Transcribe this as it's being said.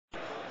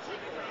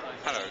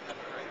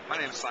My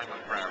name is Simon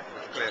Brown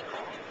with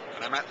ClearCom,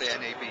 and I'm at the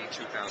NAB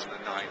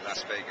 2009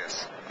 Las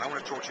Vegas, and I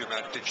want to talk to you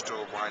about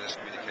digital wireless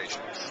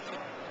communications.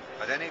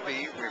 At NAB,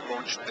 we've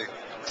launched the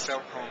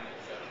CellCom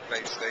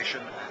base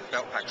station and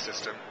belt pack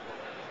system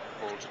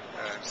called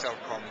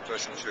CellCom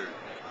version 2.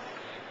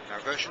 Now,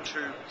 version 2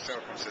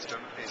 CellCom system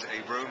is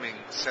a roaming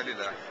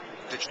cellular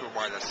digital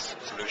wireless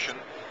solution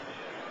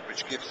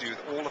which gives you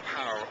all the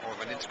power of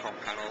an Intercom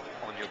panel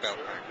on your belt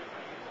pack.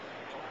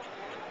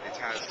 It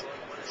has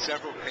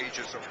several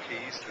pages of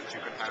keys that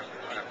you can have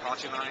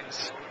party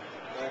lines,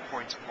 or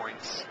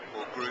point-to-points,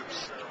 or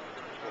groups,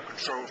 or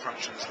control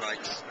functions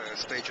like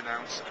stage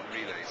announce and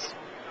relays.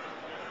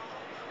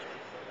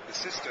 The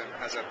system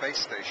has a base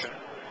station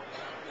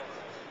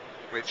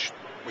which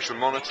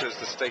monitors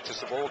the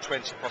status of all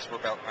 20 possible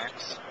belt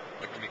packs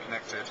that can be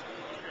connected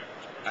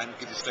and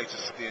give the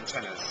status of the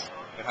antennas.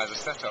 It has a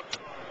setup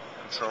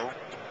control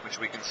which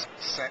we can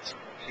set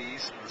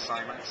keys and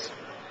assignments.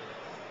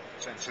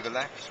 And to the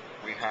left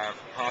we have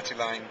party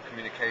line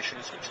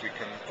communications which we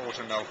can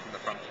auto-meld from the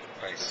front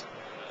base.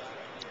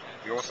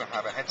 We also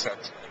have a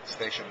headset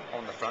station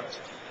on the front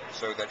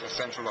so that a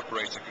central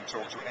operator can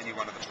talk to any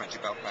one of the 20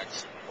 belt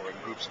packs or in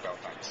groups of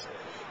belt packs.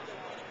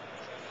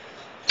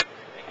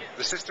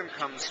 The system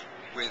comes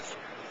with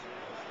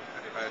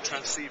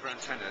transceiver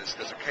antennas.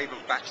 There's a cable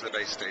back to the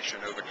base station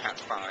over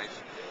Cat5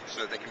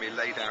 so they can be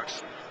laid out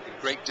in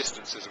great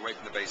distances away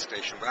from the base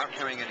station without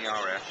carrying any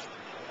RF,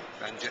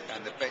 and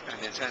the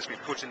antennas can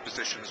be put in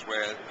positions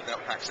where the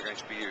belt packs are going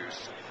to be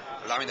used,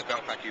 allowing the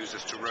belt pack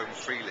users to roam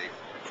freely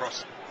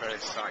across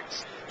various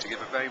sites to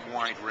give a very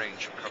wide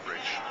range of coverage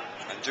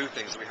and do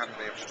things that we haven't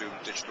been able to do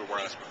in digital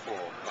wireless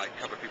before, like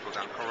cover people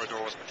down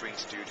corridors between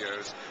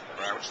studios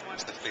or out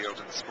into the field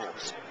and the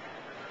sports.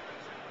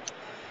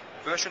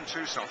 Version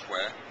 2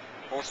 software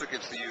also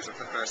gives the user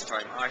for the first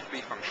time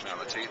IFB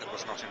functionality that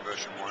was not in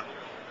version 1,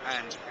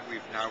 and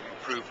we've now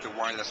improved the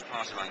wireless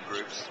party line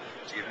groups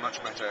to give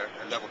much better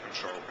level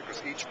control,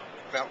 because each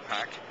belt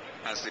pack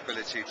has the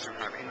ability to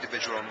have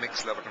individual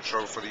mixed level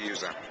control for the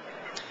user.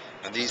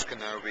 And these can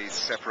now be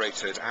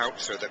separated out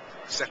so that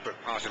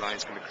separate party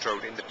lines can be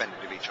controlled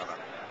independently of each other.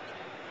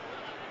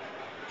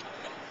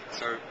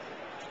 So,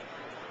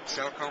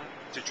 CellCom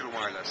digital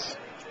wireless,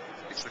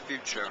 it's the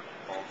future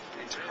of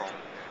Intercom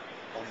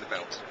on the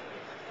belt.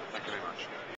 Thank you very much.